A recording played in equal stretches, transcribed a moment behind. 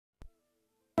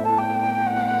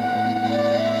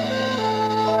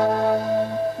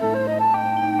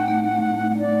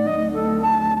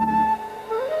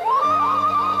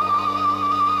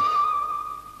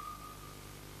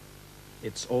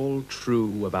"It's all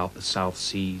true about the South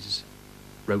Seas,"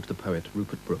 wrote the poet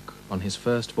Rupert Brooke on his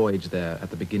first voyage there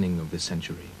at the beginning of this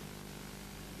century.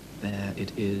 There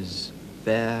it is,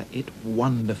 there it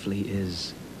wonderfully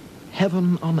is.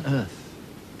 Heaven on earth,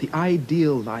 the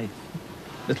ideal life.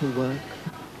 Little work,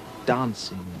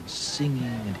 dancing,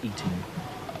 singing and eating.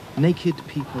 Naked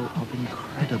people of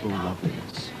incredible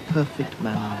loveliness, perfect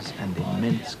manners and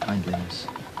immense kindliness.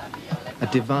 A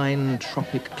divine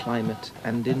tropic climate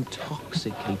and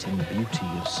intoxicating beauty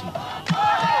of sea.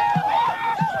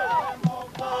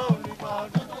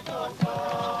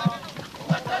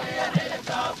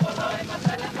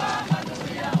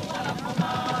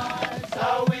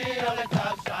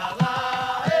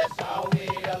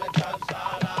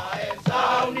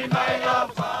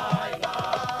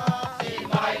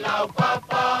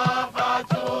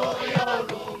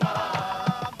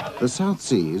 The South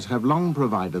Seas have long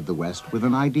provided the West with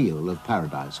an ideal of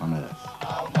paradise on earth.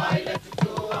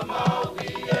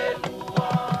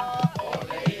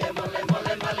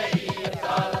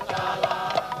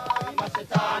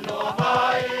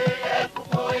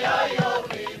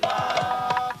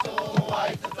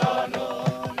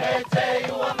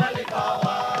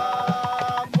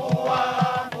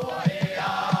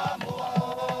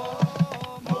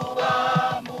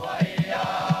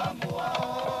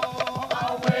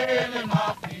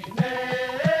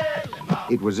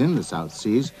 It was in the South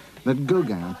Seas that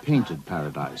Gauguin painted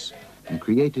paradise and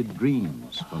created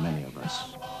dreams for many of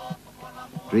us.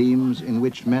 Dreams in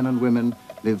which men and women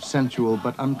live sensual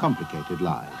but uncomplicated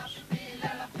lives.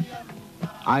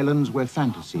 Islands where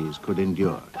fantasies could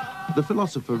endure. The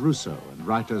philosopher Rousseau and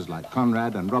writers like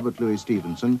Conrad and Robert Louis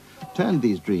Stevenson turned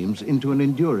these dreams into an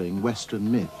enduring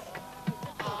Western myth.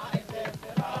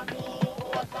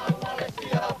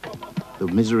 The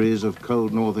miseries of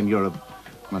cold northern Europe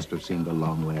must have seemed a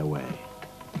long way away.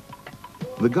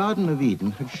 The Garden of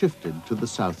Eden had shifted to the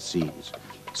South Seas.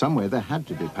 Somewhere there had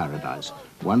to be paradise.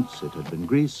 Once it had been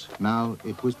Greece, now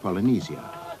it was Polynesia.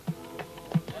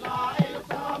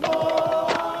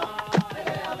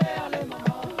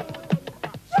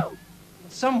 In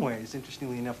some ways,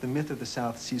 interestingly enough, the myth of the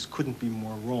South Seas couldn't be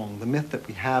more wrong. The myth that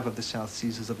we have of the South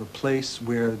Seas is of a place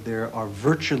where there are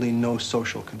virtually no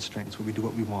social constraints, where we do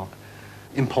what we want.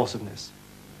 Impulsiveness.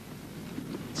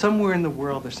 Somewhere in the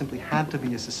world, there simply had to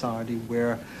be a society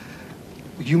where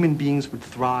human beings would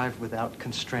thrive without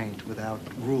constraint, without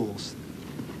rules.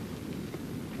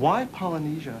 Why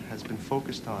Polynesia has been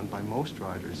focused on by most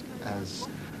writers as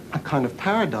a kind of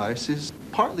paradise is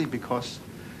partly because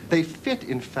they fit,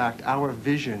 in fact, our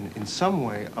vision in some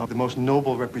way of the most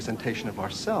noble representation of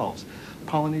ourselves.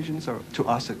 Polynesians are, to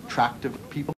us, attractive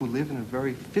people who live in a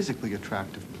very physically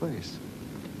attractive place.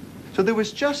 So there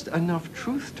was just enough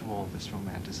truth to all this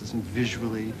romanticism,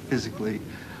 visually, physically,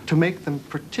 to make them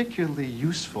particularly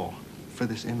useful for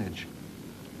this image.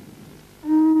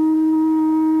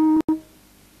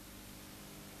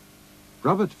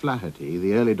 Robert Flaherty,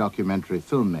 the early documentary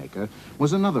filmmaker,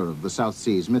 was another of the South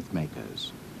Seas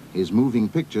mythmakers. His moving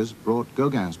pictures brought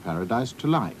Gauguin's paradise to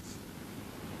life.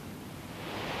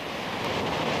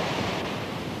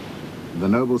 The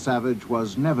noble savage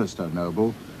was never so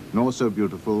noble, nor so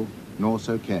beautiful, nor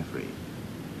so carefree.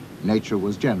 Nature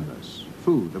was generous,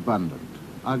 food abundant,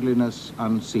 ugliness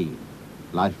unseen.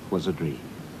 Life was a dream.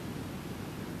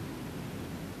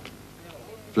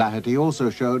 Flaherty also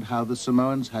showed how the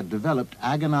Samoans had developed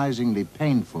agonizingly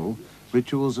painful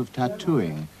rituals of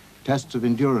tattooing, tests of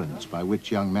endurance by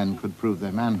which young men could prove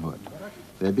their manhood,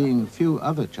 there being few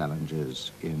other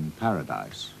challenges in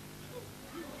paradise.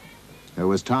 There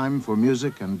was time for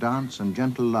music and dance and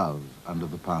gentle love under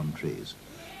the palm trees.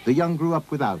 The young grew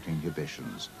up without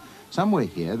inhibitions. Somewhere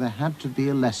here there had to be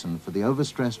a lesson for the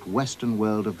overstressed Western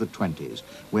world of the 20s,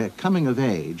 where coming of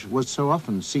age was so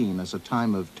often seen as a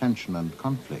time of tension and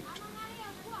conflict.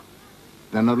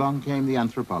 Then along came the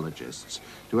anthropologists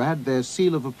to add their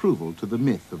seal of approval to the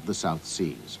myth of the South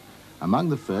Seas. Among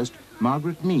the first,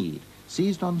 Margaret Mead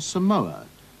seized on Samoa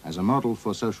as a model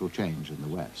for social change in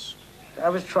the West. I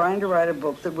was trying to write a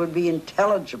book that would be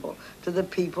intelligible to the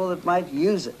people that might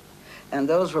use it. And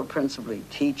those were principally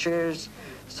teachers,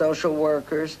 social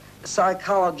workers,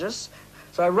 psychologists.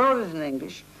 So I wrote it in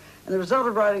English. And the result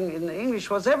of writing it in English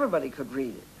was everybody could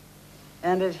read it.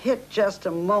 And it hit just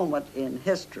a moment in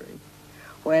history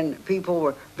when people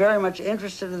were very much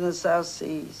interested in the South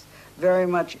Seas, very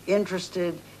much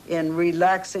interested in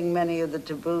relaxing many of the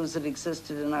taboos that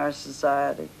existed in our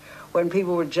society, when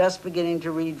people were just beginning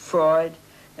to read Freud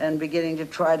and beginning to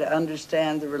try to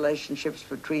understand the relationships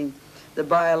between the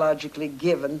biologically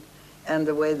given and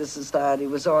the way the society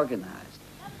was organized.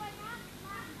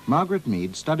 Margaret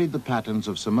Mead studied the patterns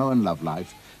of Samoan love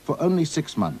life for only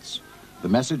 6 months. The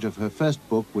message of her first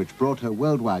book, which brought her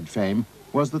worldwide fame,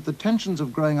 was that the tensions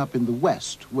of growing up in the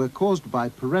West were caused by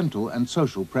parental and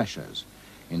social pressures.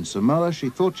 In Samoa, she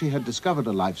thought she had discovered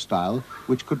a lifestyle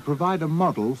which could provide a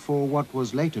model for what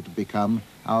was later to become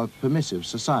our permissive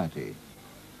society.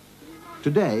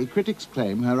 Today, critics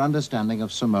claim her understanding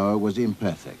of Samoa was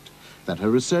imperfect, that her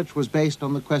research was based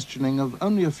on the questioning of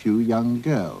only a few young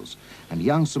girls, and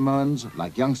young Samoans,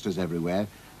 like youngsters everywhere,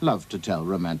 loved to tell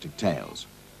romantic tales.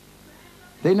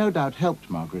 They no doubt helped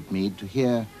Margaret Mead to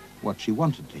hear what she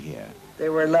wanted to hear. They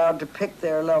were allowed to pick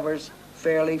their lovers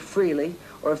fairly freely,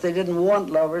 or if they didn't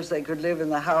want lovers, they could live in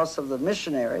the house of the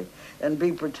missionary and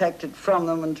be protected from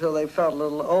them until they felt a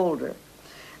little older.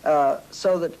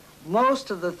 So that most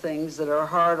of the things that are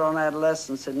hard on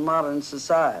adolescents in modern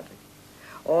society,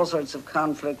 all sorts of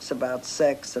conflicts about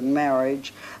sex and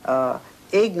marriage,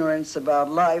 ignorance about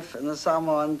life, and the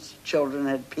Samoans children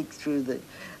had peeked through the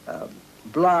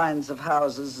blinds of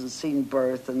houses and seen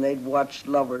birth, and they'd watched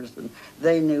lovers, and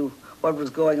they knew what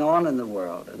was going on in the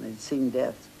world, and they'd seen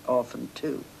death often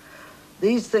too.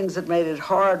 These things that made it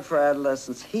hard for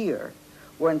adolescents here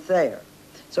weren't there.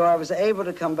 So I was able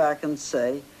to come back and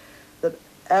say that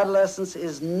adolescence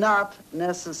is not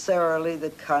necessarily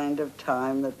the kind of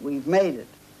time that we've made it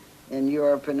in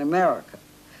Europe and America,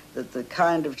 that the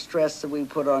kind of stress that we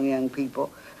put on young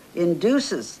people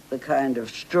induces the kind of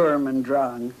Sturm und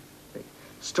Drang, the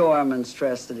storm and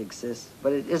stress that exists,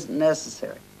 but it isn't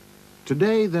necessary.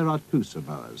 Today, there are 2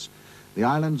 Samoas. The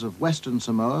islands of Western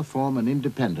Samoa form an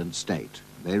independent state.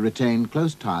 They retain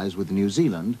close ties with New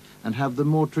Zealand and have the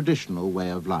more traditional way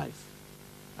of life.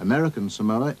 American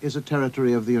Samoa is a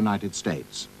territory of the United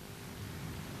States.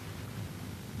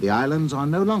 The islands are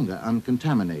no longer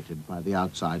uncontaminated by the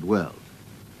outside world.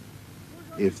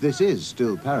 If this is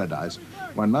still paradise,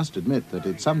 one must admit that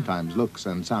it sometimes looks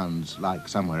and sounds like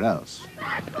somewhere else.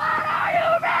 Are you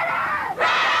ready?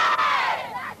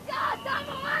 Let's go,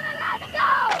 Samoana, let's go!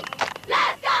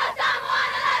 Let's go,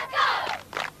 Samoana, let's go!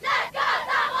 Let's go,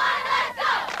 Samoana, let's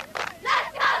go! Let's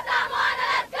go, Samoana,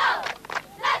 let's go!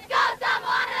 Let's go,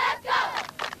 Samoana,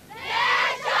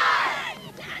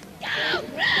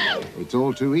 let's go! It's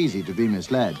all too easy to be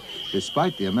misled.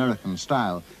 Despite the American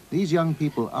style, these young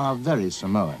people are very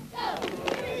Samoan.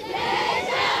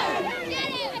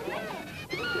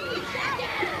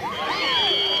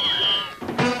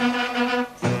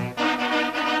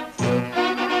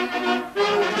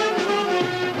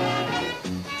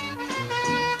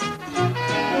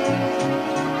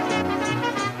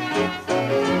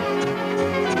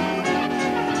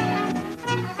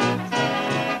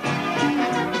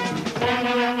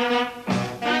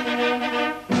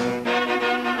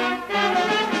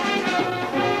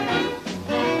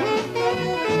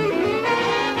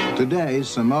 Today,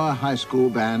 Samoa High School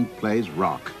Band plays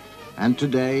rock. And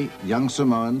today, young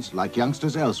Samoans, like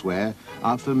youngsters elsewhere,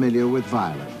 are familiar with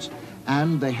violence.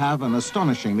 And they have an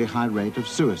astonishingly high rate of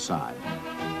suicide.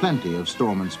 Plenty of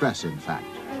storm and stress, in fact.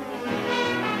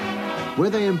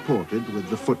 Were they imported with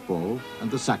the football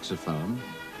and the saxophone?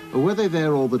 Or were they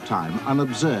there all the time,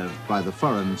 unobserved by the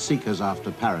foreign seekers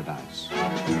after paradise?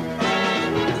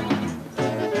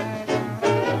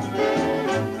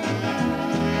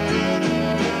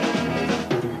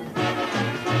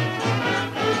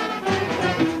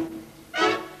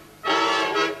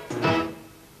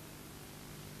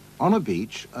 On a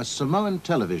beach, a Samoan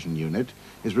television unit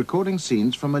is recording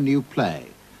scenes from a new play,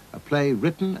 a play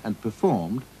written and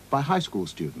performed by high school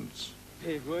students.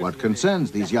 What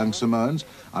concerns these young Samoans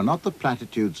are not the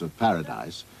platitudes of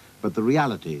paradise, but the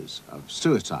realities of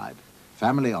suicide,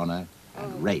 family honor,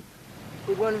 and rape.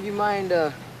 Would one of you mind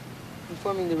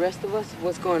informing the rest of us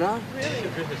what's going on? Really?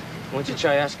 Why don't you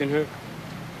try asking her?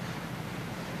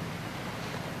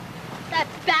 That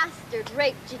bastard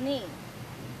raped Janine.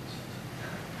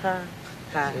 Ha,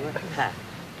 ha, ha.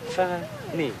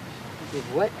 Funny. Did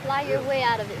what? Fly your way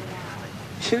out of it now.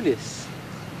 Judas.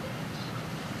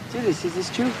 Judas, is this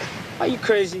true? Are you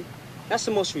crazy? That's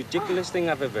the most ridiculous thing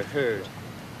I've ever heard.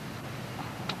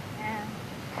 Yeah.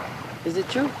 Is it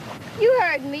true? You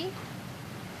heard me.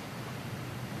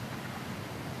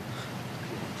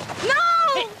 No!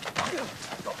 Hey.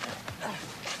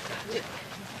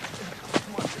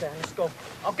 Come on, Dad, let's go.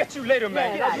 I'll get you later,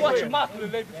 man. Yeah, I'll watch your mouth a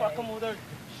little later before I come over there.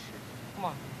 Come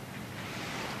on.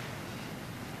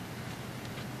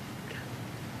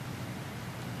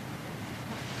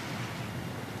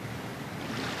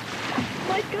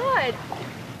 My God!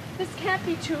 This can't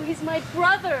be true. He's my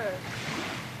brother.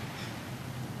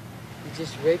 You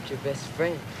just raped your best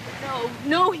friend.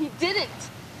 No, he didn't.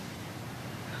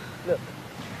 Look,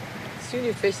 sooner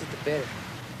your face is the better.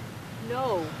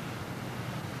 No.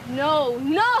 No,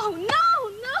 no, no, no,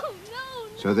 no, no.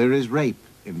 So there is rape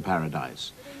in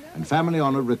paradise, and family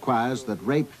honor requires that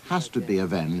rape has to be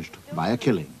avenged by a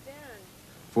killing.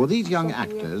 For these young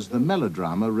actors, the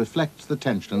melodrama reflects the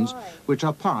tensions which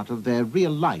are part of their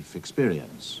real-life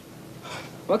experience.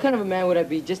 What kind of a man would I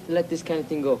be just to let this kind of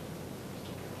thing go?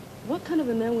 What kind of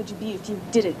a man would you be if you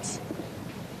didn't?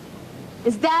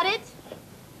 Is that it?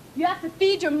 You have to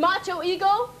feed your macho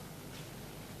ego?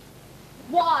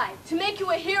 Why? To make you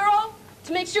a hero?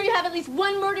 To make sure you have at least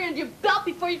one murder in your belt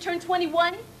before you turn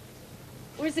 21?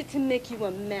 Or is it to make you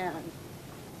a man?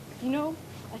 You know,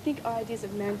 I think our ideas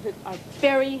of manhood are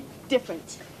very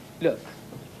different. Look,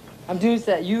 I'm doing so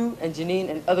that you and Janine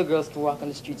and other girls can walk on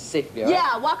the streets safely, all right?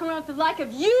 Yeah, walk around with the like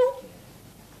of you?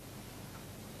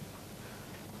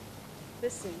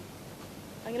 Listen,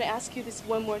 I'm gonna ask you this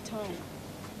one more time.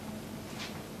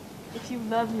 If you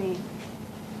love me,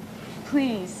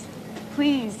 please,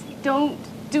 please, don't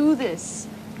do this.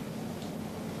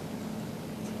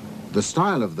 The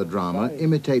style of the drama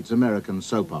imitates American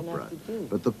soap opera,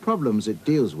 but the problems it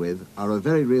deals with are a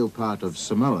very real part of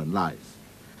Samoan life.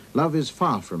 Love is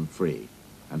far from free,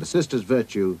 and a sister's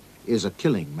virtue is a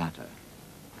killing matter.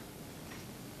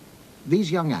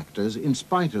 These young actors, in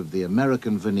spite of the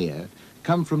American veneer,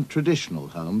 come from traditional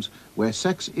homes where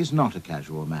sex is not a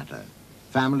casual matter.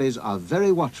 Families are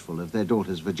very watchful of their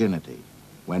daughter's virginity.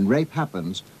 When rape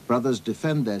happens, brothers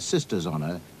defend their sister's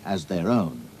honor as their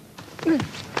own.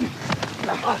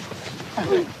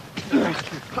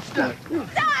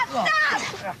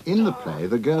 In the play,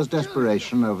 the girl's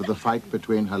desperation over the fight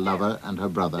between her lover and her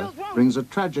brother brings a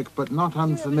tragic but not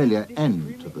unfamiliar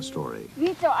end to the story.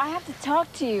 Vito, I have to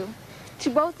talk to you. To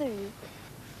both of you.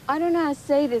 I don't know how to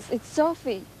say this. It's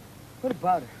Sophie. What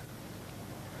about her?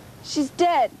 She's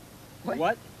dead.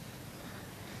 What?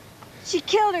 She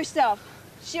killed herself.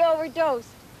 She overdosed.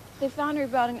 They found her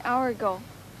about an hour ago.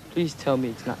 Please tell me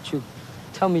it's not true.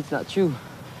 Tell me it's not true.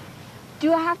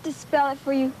 Do I have to spell it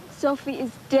for you? Sophie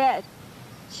is dead.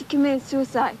 She committed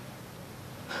suicide.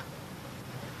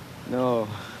 No.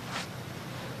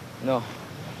 No.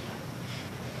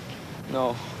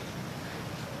 No.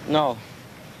 No.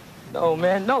 No,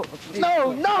 man, no.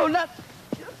 No, no, not...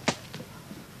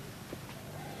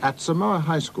 At Samoa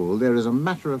High School, there is a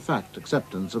matter-of-fact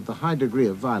acceptance of the high degree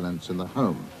of violence in the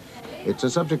home. It's a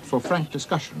subject for frank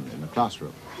discussion in the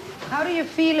classroom. How do you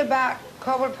feel about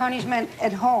corporal punishment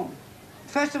at home?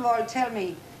 First of all, tell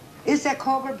me, is there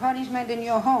corporal punishment in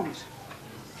your homes?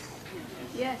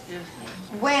 Yes.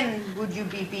 When would you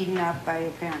be beaten up by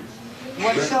your parents?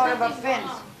 What sort of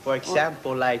offense? For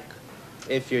example, like,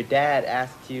 if your dad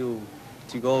asked you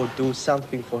to go do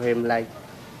something for him, like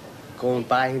go and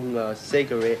buy him a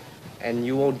cigarette, and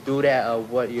you won't do that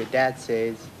what your dad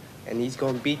says, and he's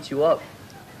gonna beat you up.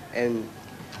 And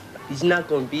he's not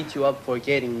gonna beat you up for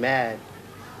getting mad.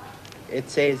 It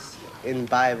says in the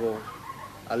Bible,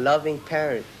 a loving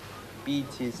parent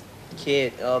beats his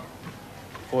kid up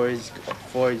for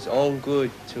his own good,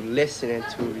 to listen and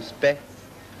to respect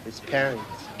his parents.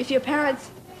 If your parents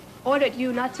ordered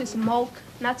you not to smoke,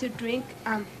 not to drink,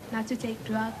 not to take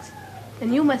drugs,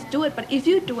 then you must do it. But if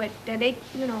you do it, then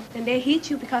they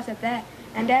hit you because of that,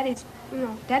 and that is,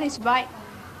 that is right.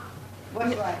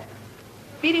 What's right?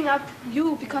 Beating up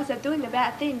you because of doing the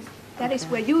bad things, that is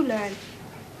where you learn.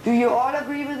 Do you all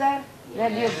agree with that?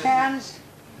 That your parents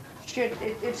should,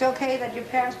 it's okay that your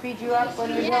parents beat you up when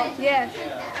you don't? Yes.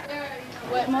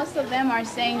 Well, most of them are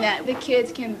saying that the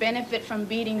kids can benefit from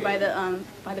beating by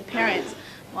the parents.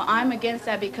 Well, I'm against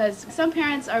that because some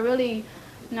parents are really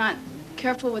not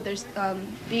careful with their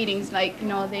beatings. Like,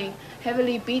 they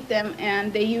heavily beat them,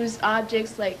 and they use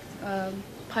objects like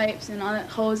pipes and all that,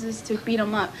 hoses to beat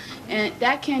them up. And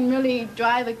that can really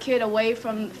drive a kid away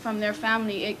from their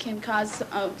family. It can cause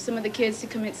some of the kids to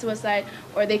commit suicide,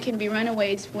 or they can be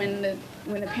runaways when the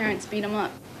parents beat them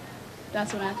up.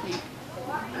 That's what I think.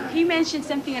 He mentioned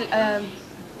something a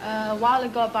while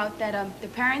ago about that the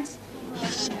parents,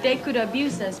 they could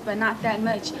abuse us, but not that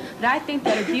much. But I think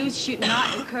that abuse should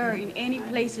not occur in any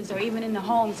places or even in the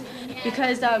homes,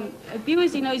 because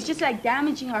abuse, is just like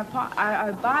damaging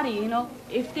our body.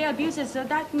 If they abuse us, so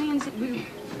that means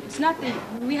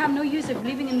we have no use of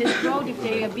living in this world if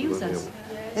they abuse us.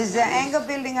 Is the anger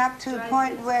building up to the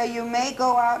point where you may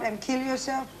go out and kill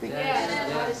yourself?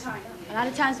 Yes, all the time. A lot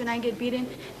of times when I get beaten,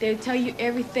 they tell you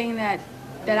everything that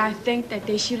I think that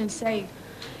they shouldn't say.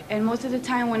 And most of the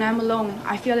time when I'm alone,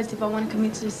 I feel as if I want to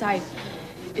commit suicide.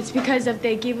 It's because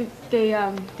they give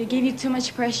you too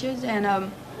much pressures,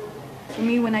 and for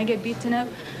me, when I get beaten up,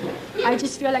 I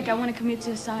just feel like I want to commit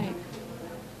suicide.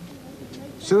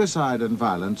 Suicide and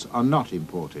violence are not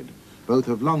imported. Both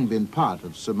have long been part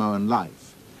of Samoan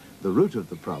life. The root of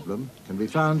the problem can be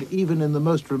found even in the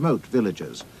most remote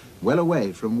villages, well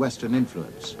away from Western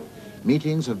influence.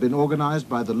 Meetings have been organized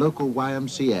by the local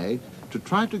YMCA to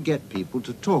try to get people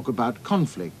to talk about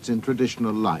conflicts in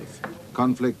traditional life,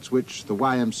 conflicts which the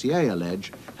YMCA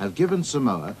allege have given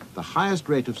Samoa the highest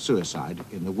rate of suicide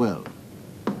in the world.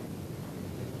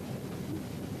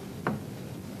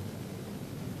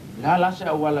 La la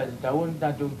sa wala taun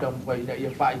ta tung tam pai da ia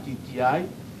fa ti ai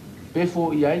pe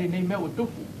fo ia ni me o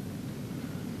tupu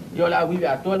yo la wi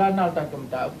a to la na ta tum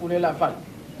ta pu le la fa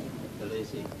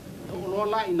lo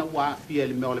la ina wa pia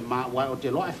le me o le ma wa o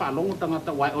te lo e fa longo tanga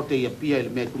ta wa o te ia pia le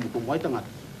me tum tum wa tanga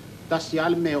ta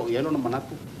sial me o ia lo na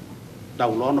manatu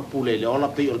tau lo na pu le o la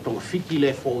pe o tonga fiti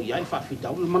le fo ia fa fita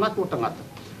o manatu tanga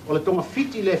o le tonga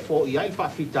fiti le fo ia fa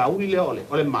fita o le o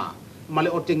le ma le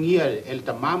o te ngia el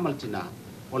ta mama tina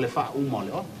o le fa uma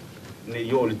le o ne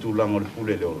yo le tulang o le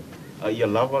pule le o a ia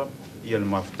lava ia le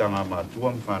mafutanga ma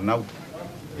tua fa nau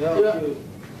ya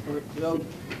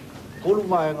kolu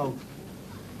vai ngau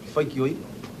fai kioi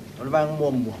o le vai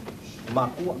mo mo ma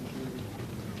ku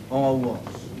o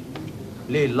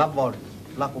le lava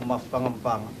la ko mafutanga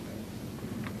mpanga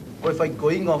o fai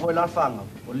koi ngo foi la fanga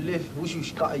o le husu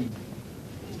skai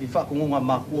i fa ko nga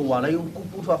ma ku wa la yo ku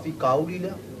pu fa fi kauli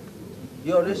le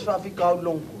yo le fa fi kauli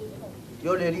long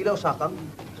yo le li lo sakang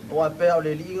o pe o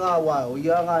le li nga wa o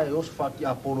ia nga o fa ti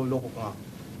apolo lo ko ka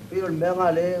pero me nga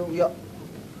le ya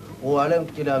o ale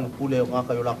ki lang pule nga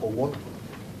ka yo la ko wo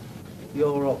yo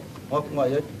ro o nga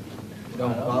ye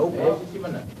dong pa u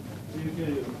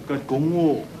ka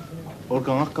kongo o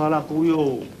ka nga kala ko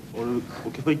yo o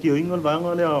ke fa ki ingal ba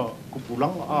nga le ko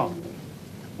pulang a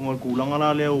ngol kulang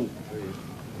ala le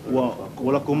wa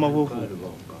la ko ma vo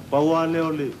pa wa le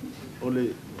o le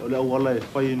wala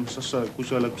fai sasa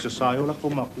kusa la kusa yo la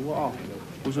koma kuwa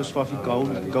kusa fa fi kau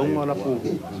la ko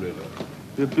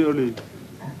pe ole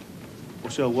o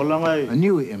se wala ngai. A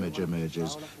new image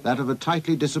emerges, that of a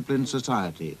tightly disciplined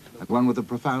society, and one with a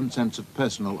profound sense of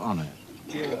personal honor.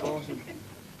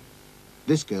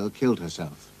 This girl killed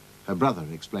herself. Her brother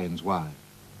explains why.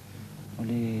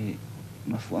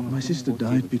 My sister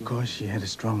died because she had a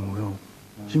strong will.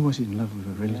 She was in love with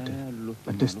a relative,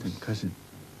 a distant cousin.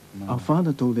 Our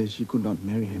father told her she could not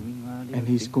marry him, and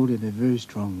he scolded her very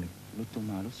strongly.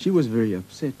 She was very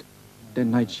upset. That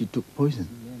night she took poison,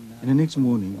 and the next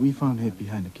morning we found her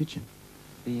behind the kitchen.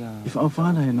 If our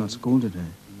father had not scolded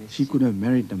her, she could have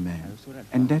married the man,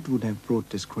 and that would have brought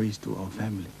disgrace to our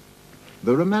family.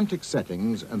 The romantic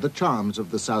settings and the charms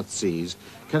of the South Seas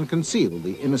can conceal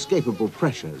the inescapable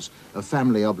pressures of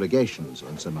family obligations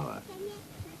in Samoa.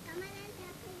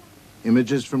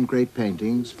 Images from great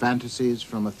paintings, fantasies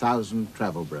from 1,000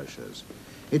 travel brochures.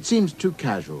 It seems too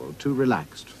casual, too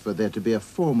relaxed for there to be a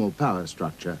formal power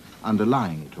structure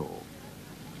underlying it all.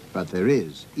 But there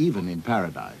is, even in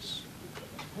paradise.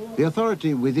 The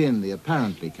authority within the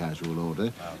apparently casual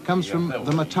order comes from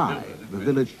the Matai, the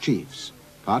village chiefs,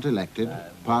 part elected,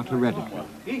 part hereditary.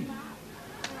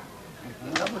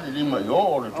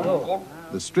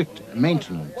 The strict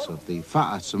maintenance of the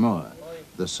Fa'a Samoa,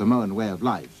 the Samoan way of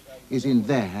life, is in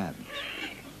their hands.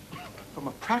 From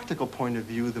a practical point of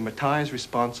view, the Matai is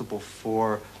responsible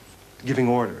for giving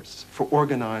orders, for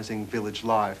organizing village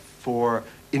life, for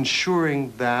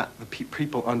ensuring that the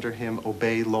people under him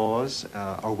obey laws,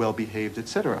 are well-behaved,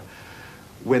 etc.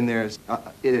 When there's,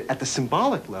 at the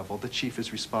symbolic level, the chief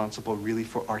is responsible really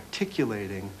for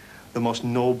articulating the most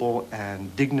noble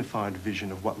and dignified vision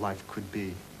of what life could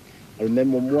be.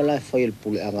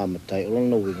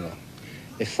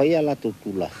 E fai ala tu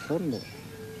tulafono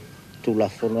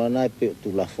ana pe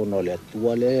tulafono le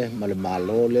atua le ma le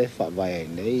malo le fa vai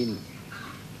nei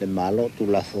le malo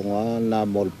tulafono ana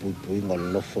mol pui ngol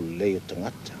no fo le o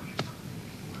tangata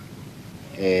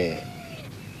e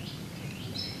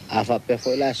a fa pe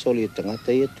foi la soli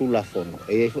tangata e tulafono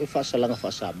e foi fa salanga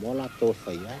fa sa mola to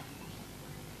fai ai.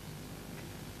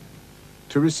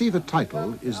 To receive a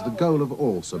title is the goal of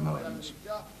all Samoans.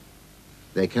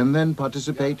 They can then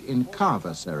participate in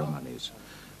kava ceremonies,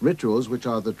 rituals which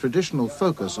are the traditional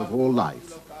focus of all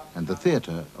life and the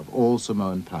theatre of all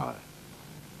Samoan power.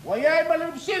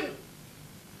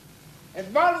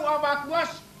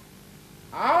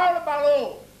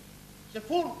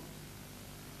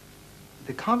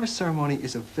 The kava ceremony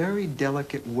is a very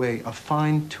delicate way of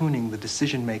fine-tuning the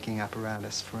decision-making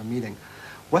apparatus for a meeting.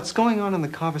 What's going on in the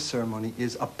kava ceremony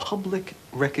is a public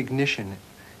recognition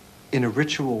in a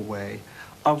ritual way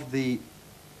of the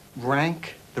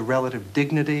rank, the relative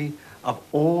dignity of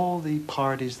all the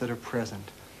parties that are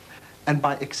present. And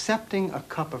by accepting a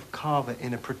cup of kava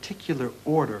in a particular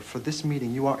order for this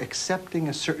meeting, you are accepting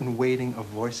a certain weighting of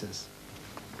voices.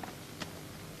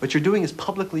 What you're doing is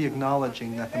publicly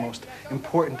acknowledging that the most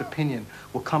important opinion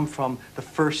will come from the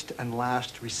first and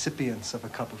last recipients of a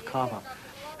cup of kava.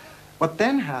 What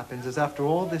then happens is, after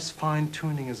all this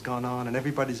fine-tuning has gone on and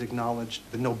everybody's acknowledged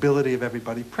the nobility of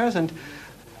everybody present,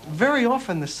 very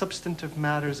often the substantive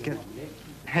matters get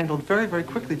handled very, very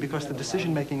quickly because the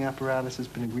decision-making apparatus has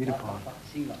been agreed upon.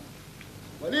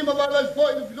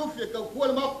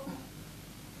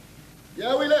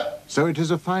 So it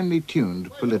is a finely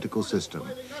tuned political system,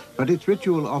 but its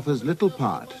ritual offers little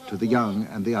part to the young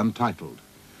and the untitled.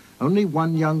 Only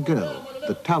one young girl,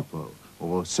 the taupo,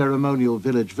 or ceremonial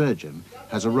village virgin,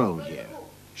 has a role here.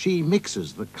 She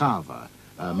mixes the kava,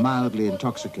 a mildly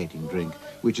intoxicating drink,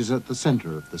 which is at the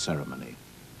center of the ceremony.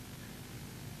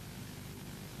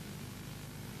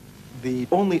 The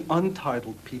only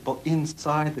untitled people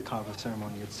inside the kava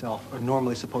ceremony itself are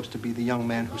normally supposed to be the young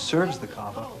man who serves the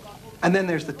kava. And then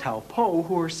there's the taupo,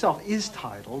 who herself is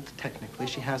titled, technically.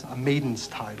 She has a maiden's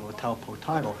title, a taupo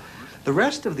title. The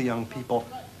rest of the young people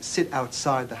sit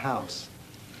outside the house.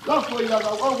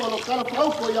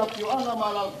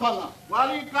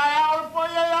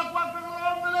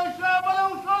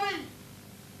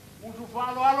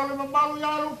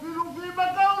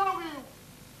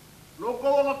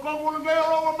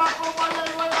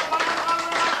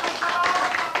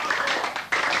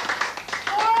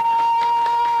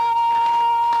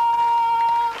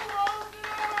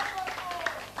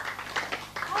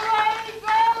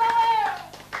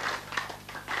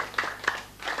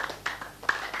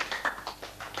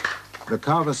 The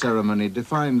kava ceremony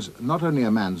defines not only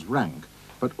a man's rank,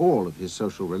 but all of his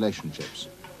social relationships.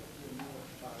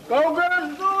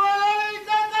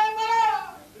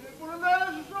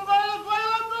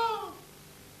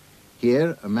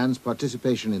 Here, a man's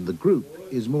participation in the group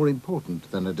is more important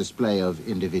than a display of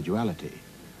individuality.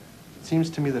 It seems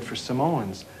to me that for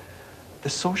Samoans, the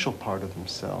social part of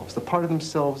themselves, the part of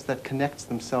themselves that connects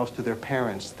themselves to their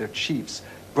parents, their chiefs,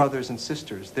 brothers and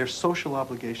sisters, their social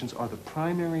obligations are the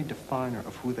primary definer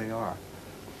of who they are.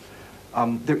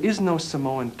 There is no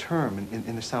Samoan term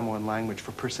in the Samoan language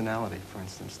for personality, for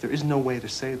instance. There is no way to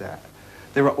say that.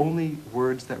 There are only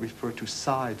words that refer to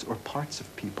sides or parts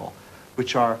of people,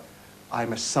 which are,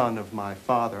 I'm a son of my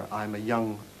father, I'm a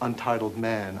young untitled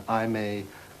man, I'm a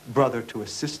brother to a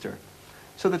sister.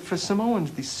 So that for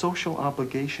Samoans, these social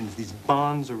obligations, these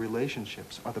bonds or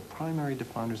relationships are the primary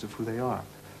definers of who they are.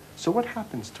 So what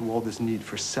happens to all this need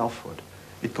for selfhood?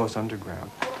 It goes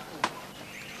underground.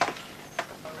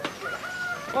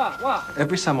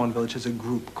 Every Samoan village has a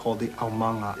group called the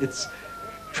Aumanga. It's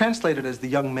translated as the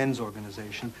Young Men's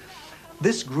Organization.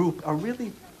 This group are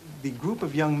really the group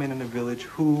of young men in a village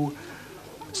who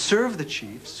serve the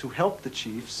chiefs, who help the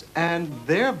chiefs, and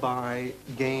thereby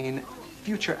gain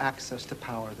future access to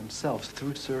power themselves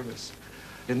through service.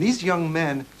 And these young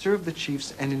men serve the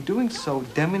chiefs, and in doing so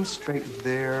demonstrate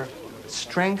their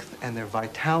strength and their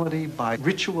vitality by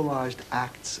ritualized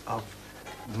acts of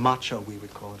macho, we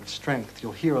would call it, of strength.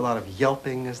 You'll hear a lot of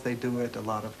yelping as they do it, a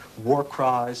lot of war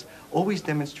cries, always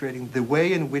demonstrating the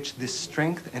way in which this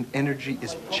strength and energy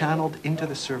is channeled into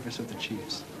the service of the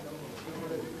chiefs.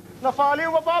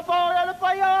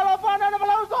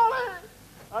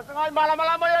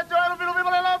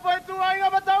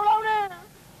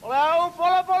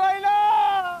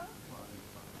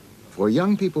 For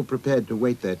young people prepared to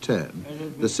wait their turn,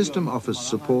 the system offers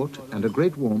support and a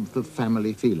great warmth of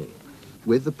family feeling,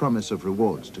 with the promise of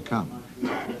rewards to come.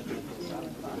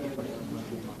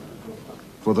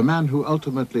 For the man who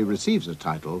ultimately receives a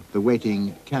title, the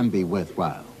waiting can be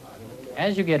worthwhile.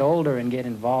 As you get older and get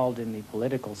involved in the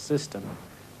political system,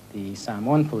 the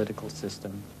Samoan political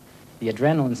system, the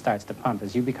adrenaline starts to pump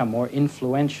as you become more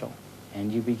influential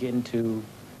and you begin to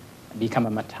become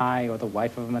a matai or the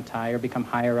wife of a matai or become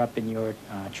higher up in your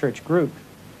church group.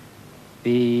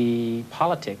 The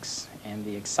politics and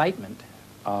the excitement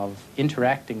of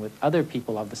interacting with other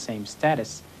people of the same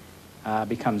status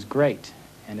becomes great.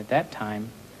 And at that time,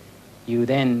 you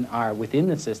then are within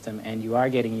the system and you are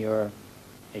getting your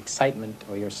excitement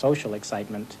or your social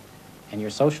excitement and your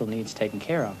social needs taken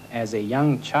care of. As a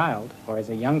young child or as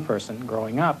a young person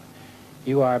growing up,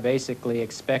 you are basically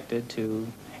expected to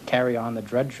carry on the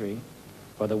drudgery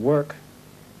or the work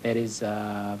that is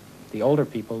the older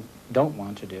people don't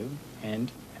want to do,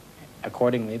 and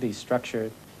accordingly the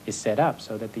structure is set up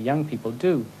so that the young people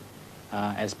do,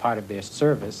 as part of their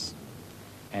service,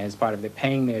 as part of their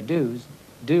paying their dues,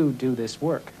 do this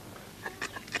work.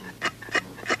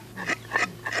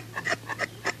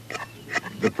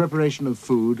 The preparation of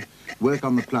food, work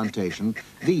on the plantation,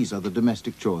 these are the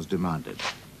domestic chores demanded.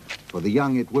 For the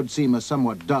young, it would seem a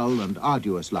somewhat dull and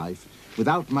arduous life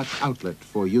without much outlet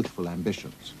for youthful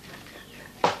ambitions.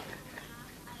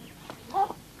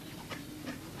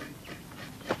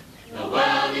 The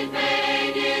world in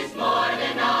pain is more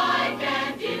than I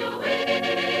can deal with.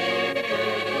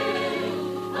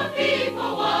 A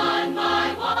people one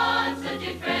by one's a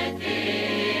different thing.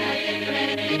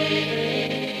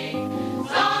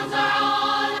 Songs are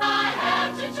all I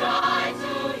have to try to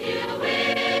heal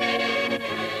with.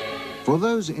 For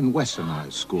those in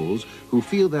westernized schools who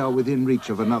feel they are within reach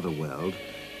of another world,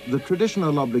 the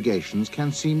traditional obligations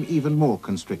can seem even more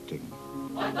constricting.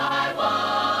 One by one.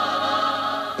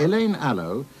 Elaine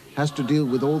Allo has to deal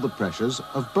with all the pressures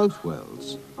of both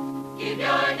worlds. Give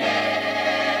your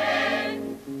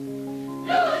name,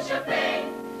 lose your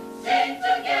pain, sing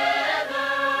together.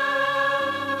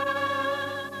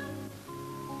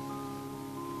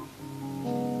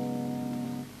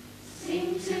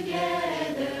 Sing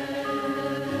together.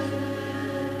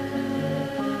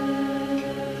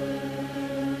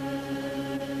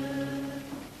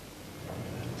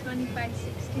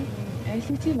 2560.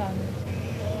 ACT long.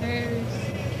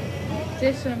 There's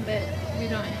this one, but we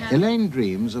don't have. Elaine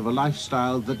dreams of a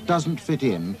lifestyle that doesn't fit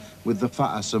in with the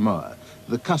Fa'a Samoa,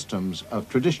 the customs of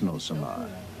traditional Samoa.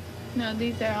 No,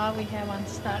 these are all we have on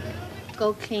stock.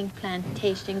 Go clean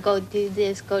plantation, go do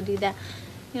this, go do that.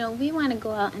 You know, we want to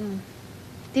go out and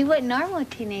do what normal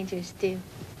teenagers do.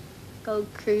 Go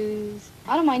cruise.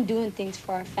 I don't mind doing things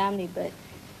for our family, but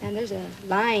and there's a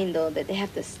line, though, that they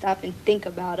have to stop and think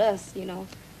about us, you know.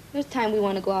 There's time we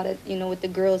want to go out, you know, with the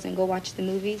girls and go watch the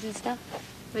movies and stuff.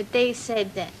 But they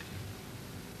said that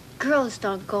girls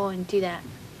don't go and do that.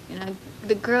 You know,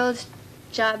 the girls'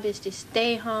 job is to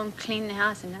stay home, clean the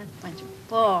house, and that's a bunch of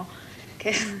bull.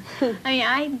 'Cause, I mean,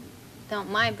 I don't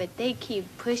mind, but they keep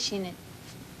pushing it.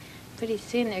 Pretty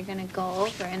soon they're going to go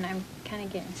over, and I'm kind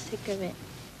of getting sick of it.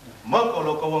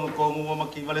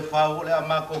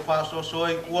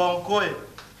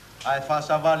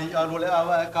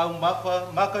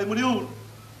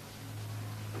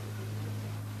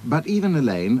 But even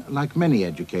Elaine, like many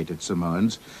educated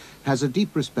Samoans, has a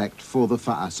deep respect for the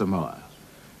Fa'a Samoa.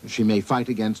 She may fight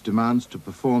against demands to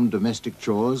perform domestic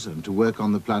chores and to work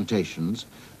on the plantations,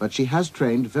 but she has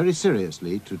trained very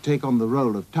seriously to take on the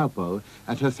role of taupo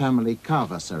at her family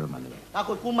kava ceremony.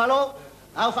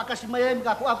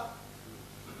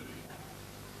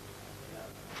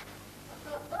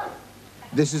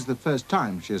 This is the first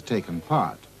time she has taken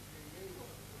part.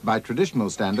 By traditional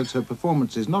standards, her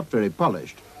performance is not very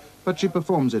polished, but she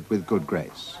performs it with good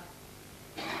grace.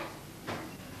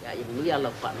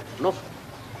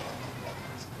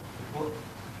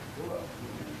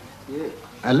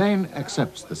 Elaine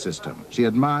accepts the system. She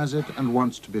admires it and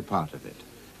wants to be part of it.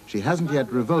 She hasn't yet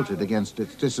revolted against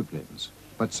its disciplines,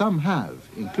 but some have,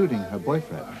 including her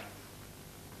boyfriend.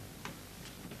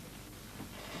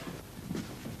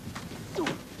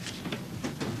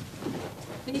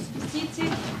 Please be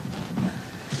seated.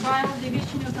 Trial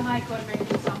Division of the High Court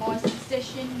of Samoa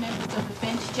session, members of the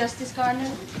bench, Justice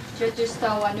Gardner, Judges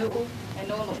Tawanu'u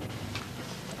and Olo.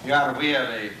 Your Honor, we have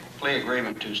a plea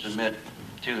agreement to submit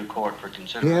to the court for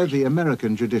consideration. Here, the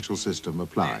American judicial system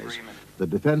applies. The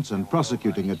defense and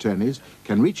prosecuting attorneys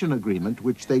can reach an agreement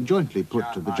which they jointly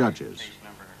put to the judges.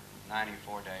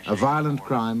 A violent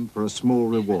crime for a small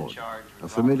reward. A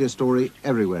familiar story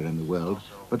everywhere in the world,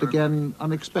 but again,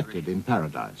 unexpected in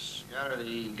paradise. Your Honor,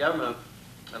 the government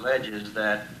alleges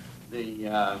that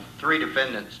the three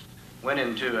defendants went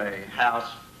into a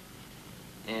house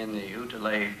in the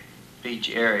Utale Beach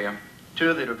area. Two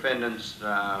of the defendants,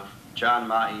 John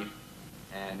Ma'i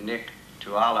and Nick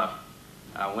Tuala,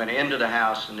 went into the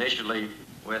house initially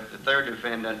with the third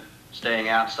defendant staying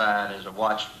outside as a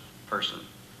watch person.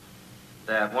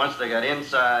 That once they got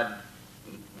inside,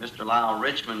 Mr. Lyle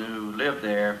Richmond, who lived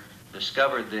there,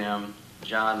 discovered them.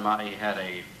 John Ma'i had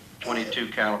a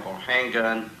 .22 caliber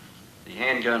handgun. The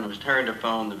handgun was turned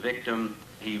upon the victim.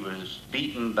 He was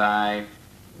beaten by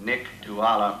Nick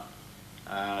Tuala.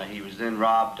 He was then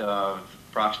robbed of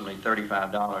approximately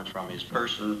 $35 from his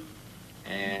person.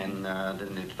 And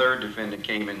then the third defendant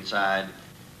came inside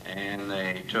and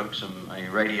they took a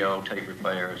radio, tape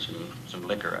replayer, some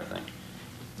liquor, I think.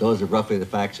 Those are roughly the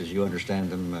facts as you understand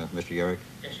them, Mr. Yerrick?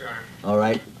 Yes, Your Honor. All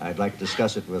right. I'd like to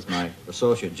discuss it with my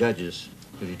associate judges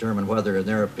to determine whether, in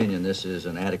their opinion, this is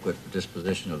an adequate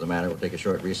disposition of the matter. We'll take a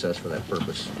short recess for that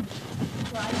purpose.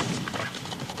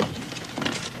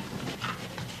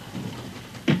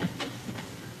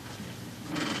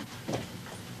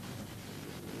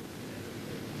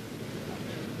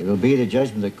 It will be the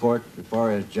judgment of the court as far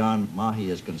as John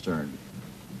Mahi is concerned,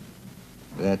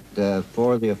 that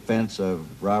for the offense of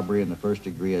robbery in the first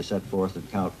degree as set forth in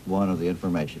count 1 of the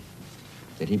information,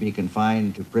 that he be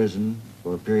confined to prison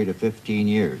for a period of 15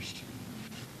 years.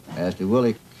 As to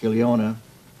Willie Kiliona,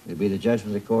 it will be the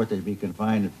judgment of the court that he be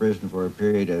confined to prison for a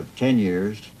period of 10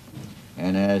 years,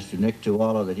 and as to Nick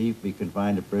Tuala, that he be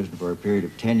confined to prison for a period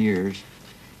of 10 years.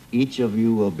 Each of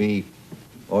you will be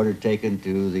ordered taken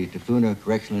to the Tafuna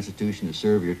Correctional Institution to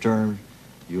serve your terms.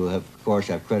 You will, have, of course,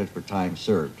 have credit for time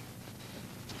served.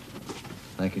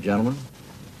 Thank you, gentlemen.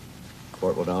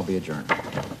 Court will now be adjourned. Good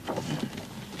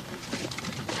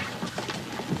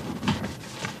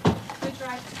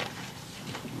try.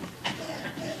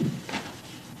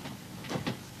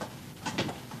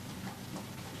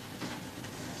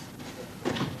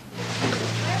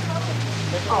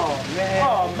 Oh, man.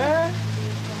 Oh, man.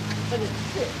 Look at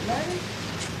shit, man.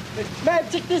 Man,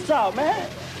 check this out, man.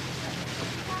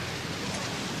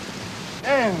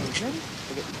 Damn, man.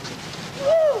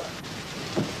 Woo!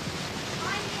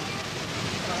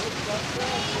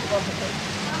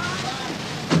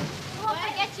 Won't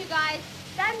forget you guys.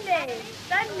 Sunday.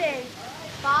 Sunday.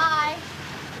 Bye.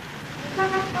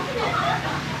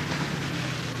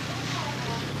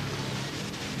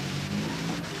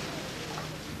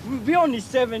 We only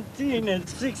 17 and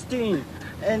 16,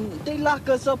 and they lock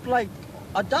us up like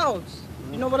adults.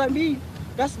 You know what I mean?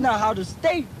 That's not how the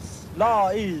state's law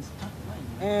is.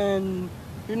 And,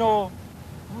 you know,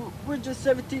 we're just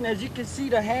 17. As you can see,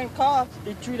 the handcuffs,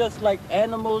 they treat us like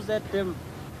animals at them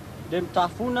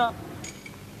tafuna.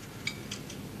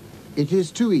 It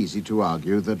is too easy to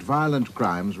argue that violent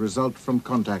crimes result from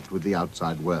contact with the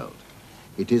outside world.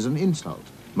 It is an insult,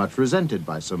 much resented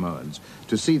by Samoans,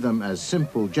 to see them as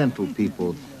simple, gentle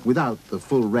people without the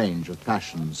full range of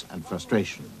passions and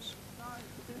frustrations.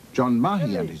 John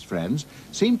Mahi and his friends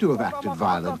seem to have acted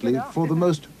violently for the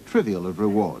most trivial of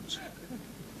rewards.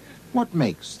 What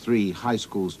makes 3 high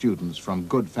school students from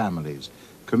good families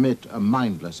commit a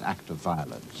mindless act of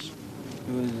violence?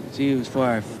 It was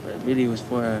for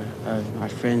our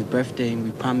friend's birthday, and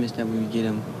we promised that we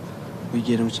would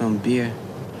get him some beer,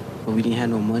 but we didn't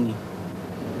have no money.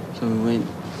 So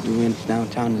we went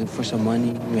downtown to look for some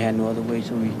money. We had no other way,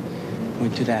 so we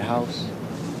went to that house.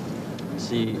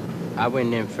 See, I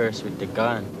went in first with the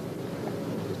gun,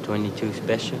 the 22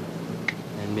 special,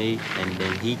 and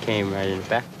then he came right in the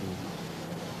back of me.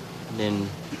 And then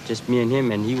just me and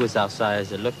him, and he was outside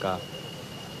as a lookout.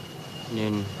 And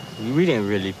then we didn't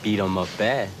really beat him up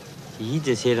bad. He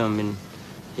just hit him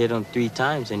 3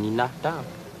 times, and he knocked out.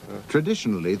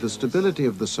 Traditionally, the stability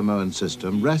of the Samoan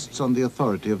system rests on the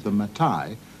authority of the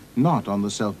matai, not on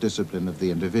the self-discipline of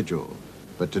the individual.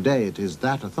 But today it is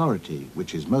that authority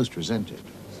which is most resented.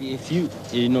 See, if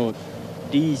you know,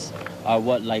 these are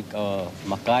what like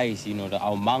Makais, you know, the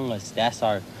Aumangas, that's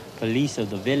our police of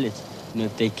the village. You know,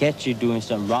 if they catch you doing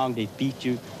something wrong, they beat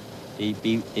you, they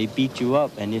beat you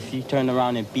up. And if you turn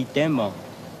around and beat them up,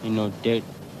 you know,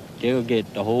 they'll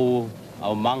get the whole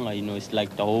Aumanga, you know, it's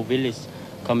like the whole village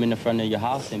come in the front of your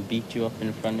house and beat you up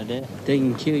in front of there. They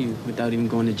can kill you without even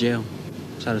going to jail.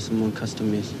 That's how the Samoan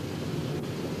custom is.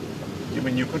 You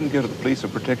mean you couldn't give the police a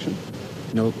protection?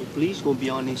 Nope. The police gonna be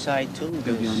on their side too.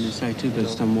 They'll be on their side too,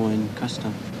 because Samoan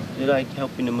custom. They're like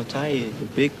helping the matai, the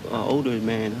big older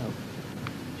man.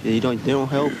 They don't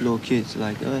help little kids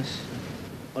like us.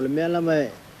 O le mea lama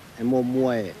e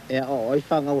mua e o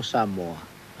whanga o Samoa.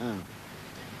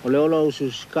 O le ola usu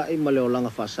sikai ma le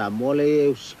olanga wha Samoa le e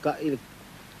usikai i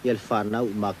le whanau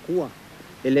I makua.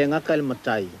 E le ngaka le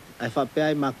matai. Ai whapea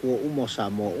I makua uma o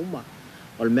Samoa uma.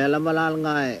 O le mea lama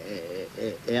lalanga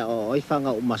e o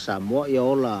whanga uma Samoa I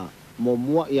ola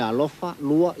mua I alofa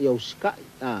lua I usikai.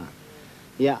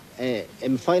 Ia, e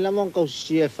mwhai lama kau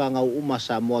sia whanga uma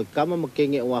Samoa I kama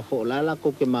makenge o wafo lala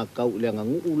ko ke makau leanga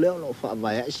ngu leo lo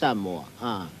whaavaya I Samoa.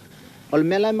 O le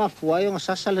mea lai mafuai o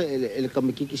ngasasa le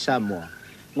kamikiki Samoa.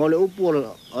 Ngō le upu o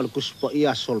le kuspa I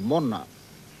a Solomona.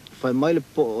 Whai mai le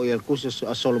po o I a kusa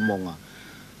a Solomonga.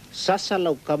 Sasa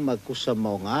lau kama kusa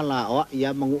maunga ala o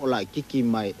ia mangu o la kiki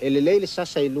mai. E le leile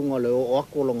sasa I lunga le o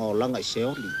ako longa o langa I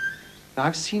seoli.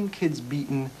 I've seen kids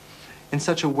beaten in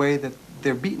such a way that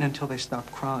they're beaten until they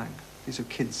stop crying. These are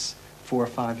kids 4 or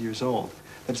 5 years old.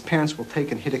 That his parents will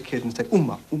take and hit a kid and say,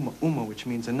 uma, uma, uma, which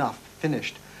means enough,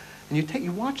 finished. And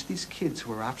you watch these kids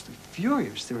who are absolutely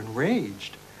furious, they're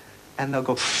enraged, and they'll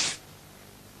go,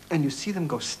 and you see them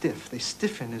go stiff. They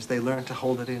stiffen as they learn to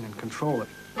hold it in and control it.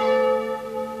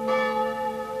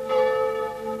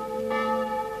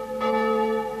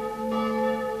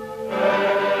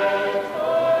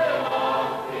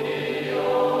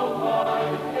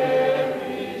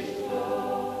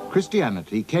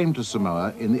 Christianity came to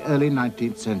Samoa in the early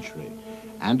 19th century,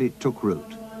 and it took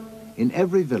root. In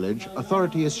every village,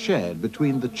 authority is shared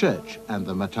between the church and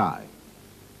the matai.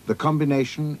 The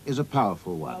combination is a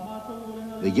powerful one.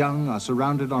 The young are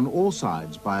surrounded on all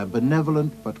sides by a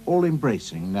benevolent but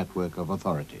all-embracing network of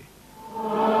authority.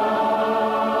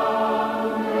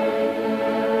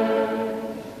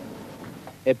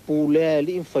 E pule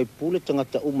li fai pule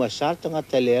tangata uma sal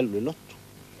tangata le alu lotu.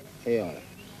 E ora.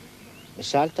 E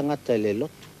sal tangata le lotu.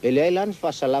 E le ailan fa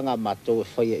salanga matou e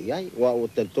fai ai wa o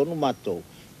tel tonu matou.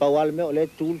 Pa wal me o le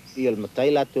tul i al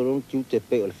matai la toron tiu te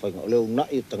pe o le fai o le una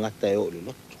i tangata e o le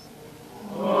lotu.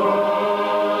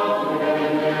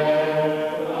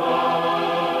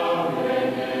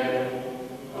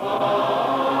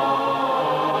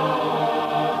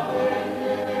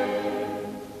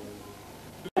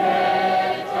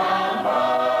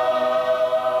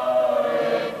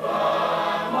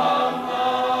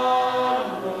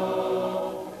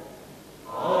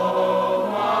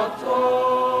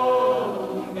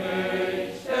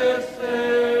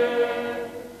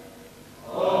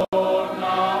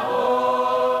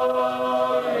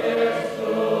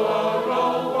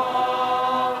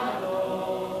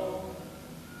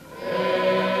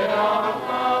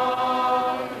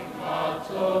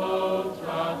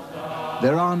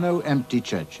 There are no empty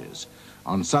churches.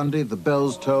 On Sunday, the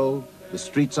bells toll, the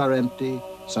streets are empty,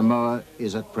 Samoa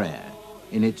is at prayer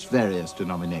in its various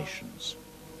denominations.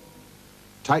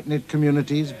 Tight-knit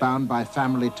communities bound by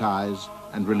family ties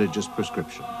and religious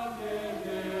prescription.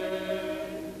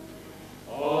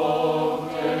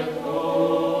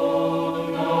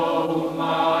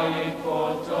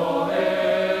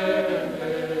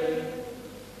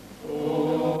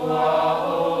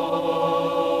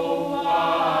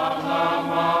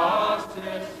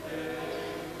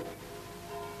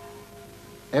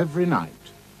 Every night,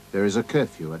 there is a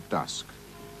curfew at dusk.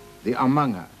 The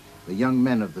amanga, the young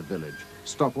men of the village,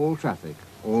 stop all traffic,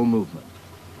 all movement.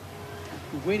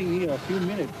 We're waiting here a few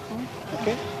minutes,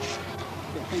 okay?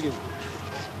 Yeah, thank you.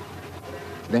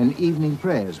 Then evening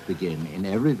prayers begin in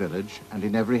every village and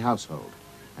in every household,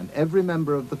 and every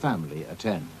member of the family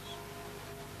attends.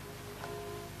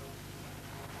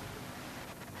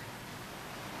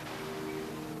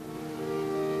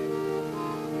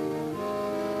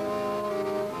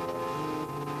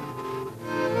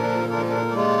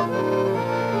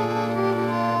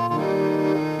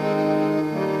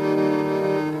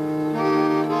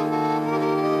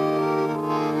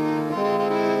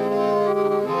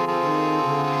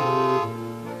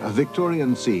 A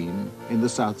Victorian scene in the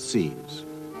South Seas,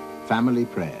 family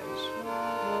prayers.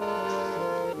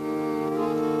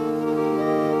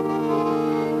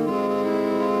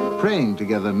 Praying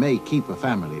together may keep a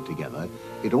family together.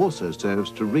 It also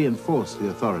serves to reinforce the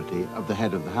authority of the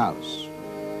head of the house.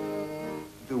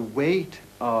 The weight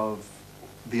of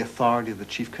the authority of the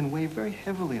chief can weigh very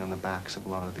heavily on the backs of a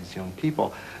lot of these young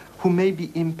people who may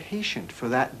be impatient for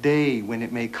that day when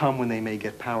it may come when they may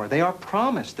get power. They are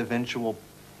promised eventual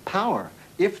power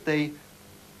if they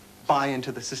buy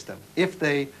into the system, if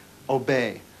they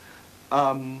obey.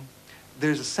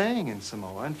 There's a saying in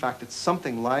Samoa, in fact, it's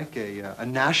something like a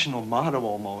national motto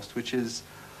almost, which is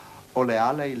ole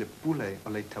ale le pule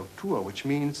ole tautua, which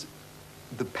means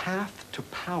the path to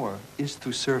power is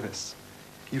through service.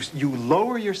 You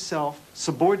lower yourself,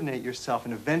 subordinate yourself,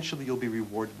 and eventually you'll be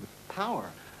rewarded with power.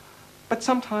 But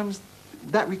sometimes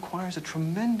that requires a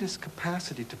tremendous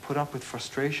capacity to put up with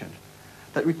frustration.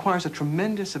 That requires a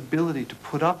tremendous ability to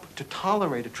put up, to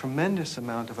tolerate a tremendous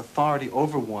amount of authority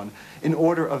over one in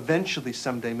order eventually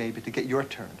someday maybe to get your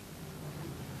turn.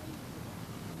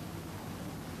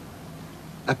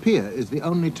 Apia is the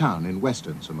only town in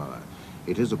western Samoa.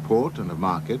 It is a port and a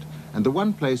market, and the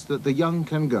one place that the young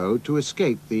can go to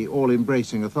escape the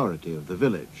all-embracing authority of the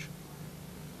village.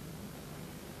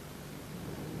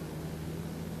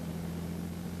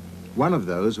 One of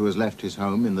those who has left his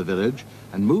home in the village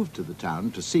and moved to the town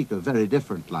to seek a very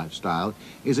different lifestyle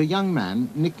is a young man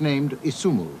nicknamed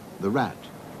Isumu, the Rat.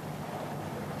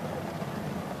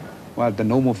 Well, the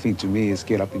normal thing to me is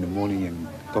get up in the morning and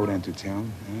go down to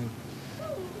town,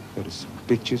 go to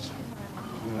pictures,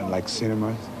 like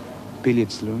cinemas, billiard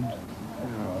saloon,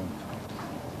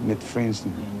 meet friends,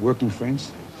 working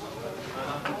friends.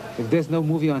 If there's no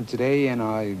movie on today, and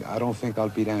I don't think I'll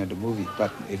be down at the movie,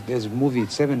 but if there's a movie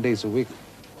 7 days a week,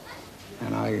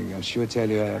 and I can sure tell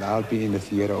you that I'll be in the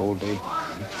theater all day,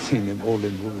 seeing them all the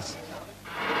movies.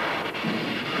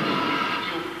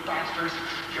 You bastards,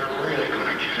 you're really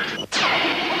gonna get it.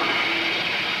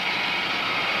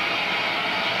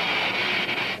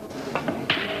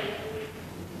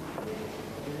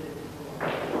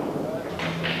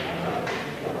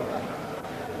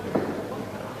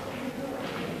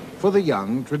 For the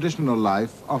young, traditional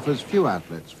life offers few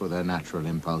outlets for their natural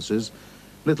impulses,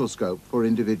 little scope for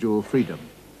individual freedom.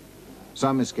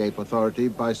 Some escape authority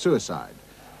by suicide.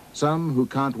 Some who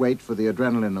can't wait for the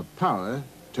adrenaline of power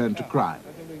turn to crime.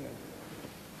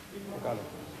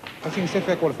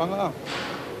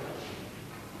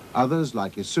 Others,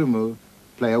 like Isumu,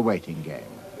 play a waiting game.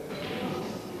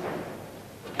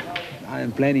 I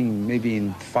am planning maybe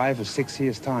in 5 or 6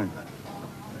 years' time.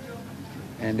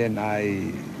 And then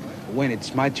when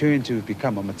it's my turn to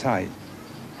become a Matai,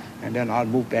 and then I'll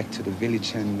move back to the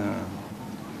village and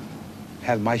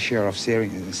have my share of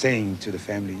saying to the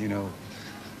family, you know,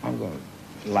 I'm going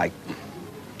to, like,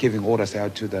 giving orders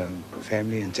out to the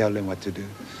family and tell them what to do.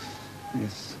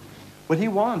 Yes. What he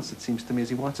wants, it seems to me, is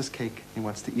he wants his cake, he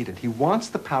wants to eat it. He wants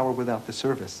the power without the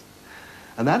service.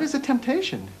 And that is a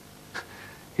temptation.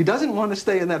 He doesn't want to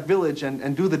stay in that village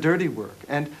and do the dirty work.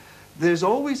 And there's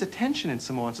always a tension in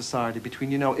Samoan society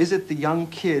between, you know, is it the young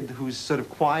kid who's sort of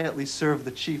quietly served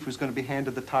the chief who's going to be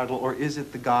handed the title, or is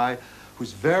it the guy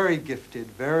who's very gifted,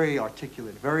 very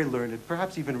articulate, very learned,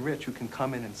 perhaps even rich, who can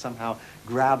come in and somehow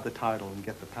grab the title and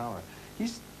get the power?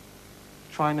 He's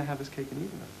trying to have his cake and eat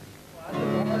it, I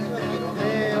think.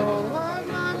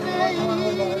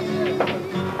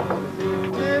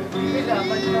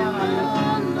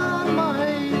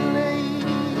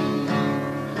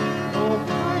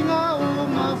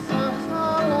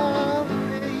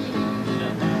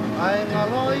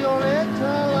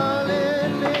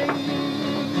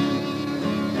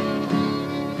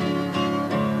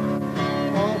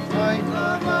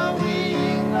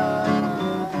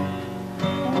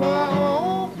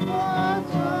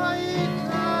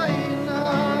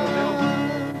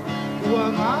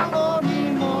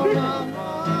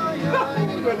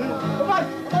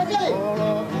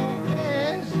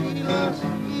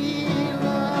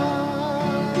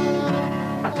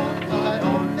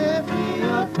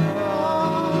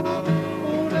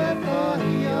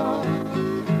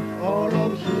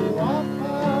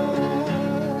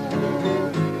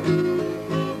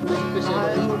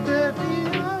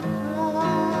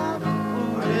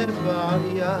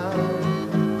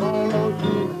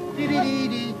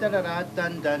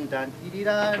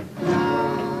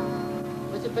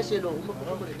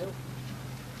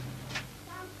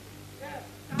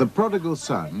 The prodigal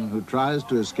son who tries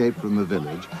to escape from the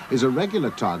village is a regular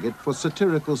target for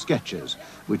satirical sketches,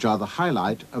 which are the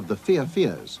highlight of the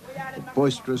Fears, the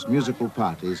boisterous musical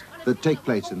parties that take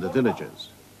place in the villages.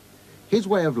 His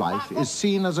way of life is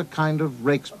seen as a kind of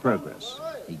rake's progress.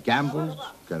 He gambles,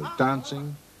 goes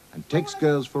dancing, and takes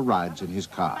girls for rides in his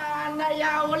car.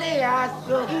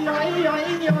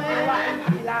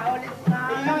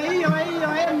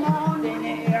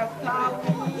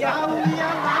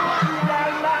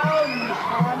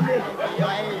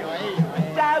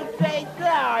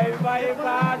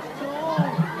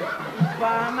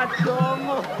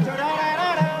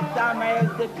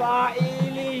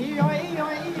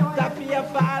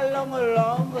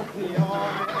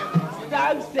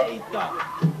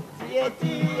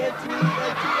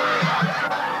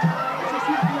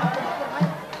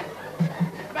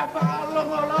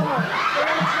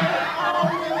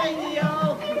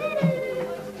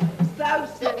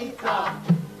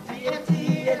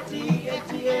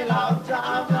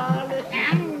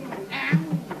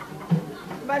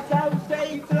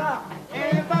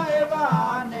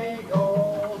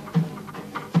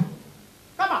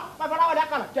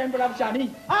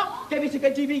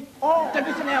 TV,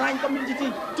 television airline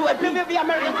community, to a PVV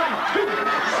American.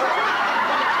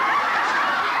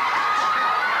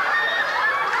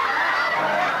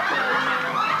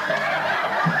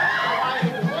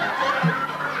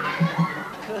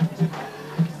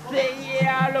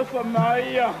 For my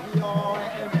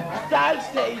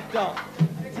salsa,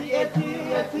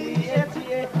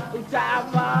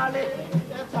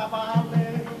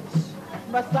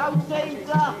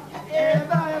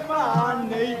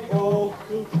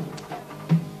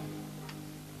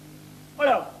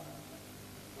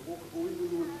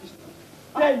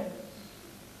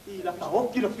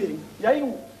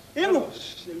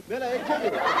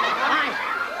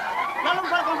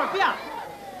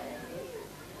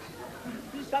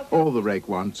 All the rake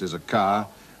wants is a car,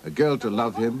 a girl to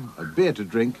love him, a beer to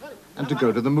drink, and to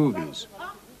go to the movies.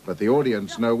 But the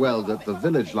audience know well that the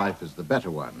village life is the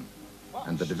better one,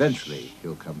 and that eventually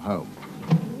he'll come home.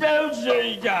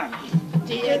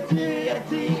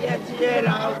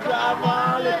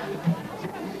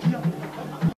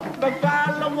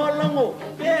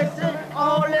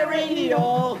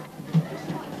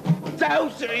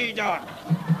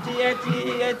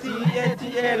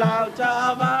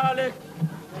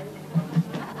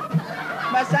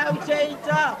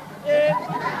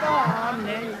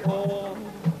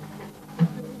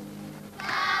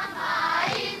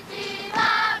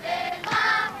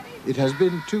 It has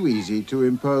been too easy to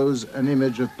impose an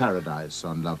image of paradise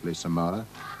on lovely Samoa,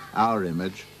 our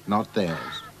image, not theirs.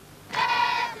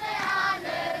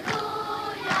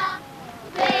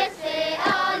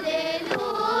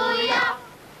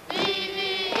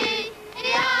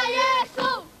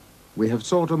 We have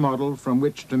sought a model from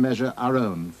which to measure our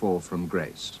own fall from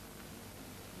grace.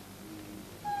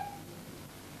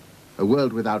 A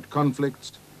world without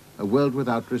conflicts, a world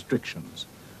without restrictions,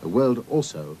 a world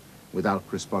also without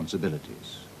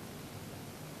responsibilities.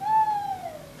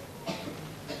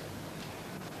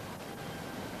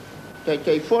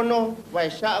 Te fono vai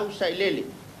sa'u sai lele.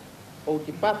 O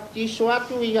te papti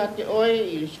soatu I te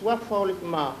oe I le suafa o le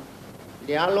ma.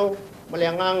 Le alo ma le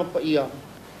anganga pa ia.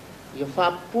 Ia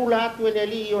whapula atu e le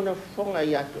li I ona fonga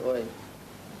I te oe.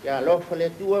 Ia lofa le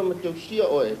tua ma te usia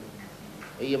oe.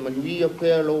 E ia manuia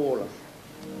pēr lo ola.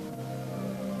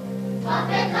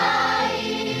 Whapekai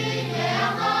le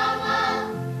anganga,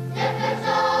 te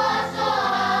pesoa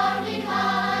soa ni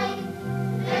mai.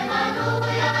 Le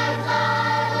manuia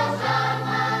talo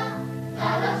sama,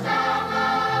 talo sama.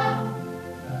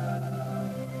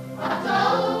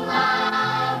 Wataunga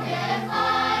me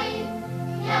mai,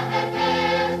 ia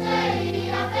pepese,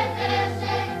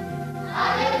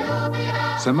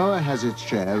 hallelujah. Samoa has its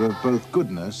share of both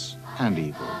goodness and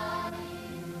evil.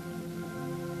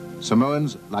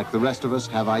 Samoans, like the rest of us,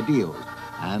 have ideals,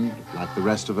 and, like the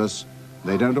rest of us,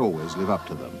 they don't always live up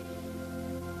to them.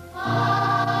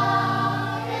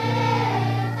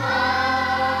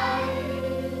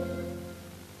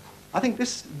 I think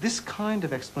this kind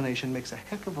of explanation makes a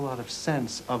heck of a lot of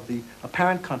sense of the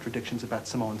apparent contradictions about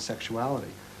Samoan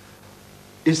sexuality.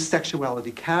 Is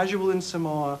sexuality casual in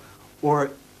Samoa,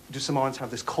 or do Samoans have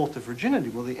this cult of virginity?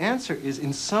 Well, the answer is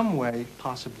in some way,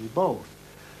 possibly both.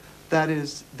 That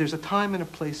is, there's a time and a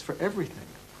place for everything.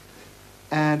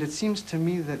 And it seems to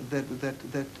me that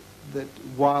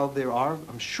while there are,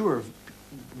 I'm sure,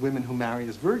 women who marry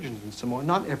as virgins in Samoa,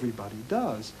 not everybody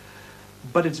does.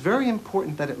 But it's very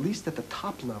important that at least at the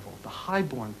top level, the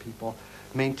highborn people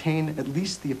maintain at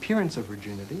least the appearance of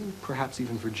virginity, perhaps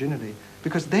even virginity,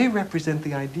 because they represent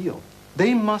the ideal.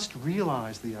 They must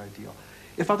realize the ideal.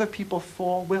 If other people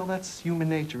fall, well, that's human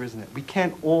nature, isn't it? We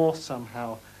can't all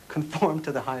somehow conform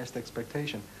to the highest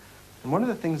expectation. And one of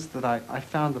the things that I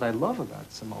found that I love about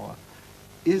Samoa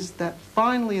is that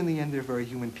finally, in the end, they're very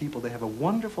human people. They have a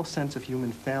wonderful sense of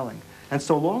human failing. And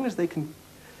so long as they can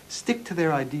stick to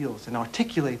their ideals and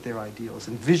articulate their ideals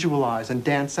and visualize and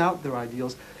dance out their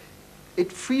ideals,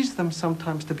 it frees them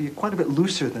sometimes to be quite a bit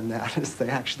looser than that as they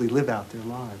actually live out their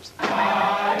lives.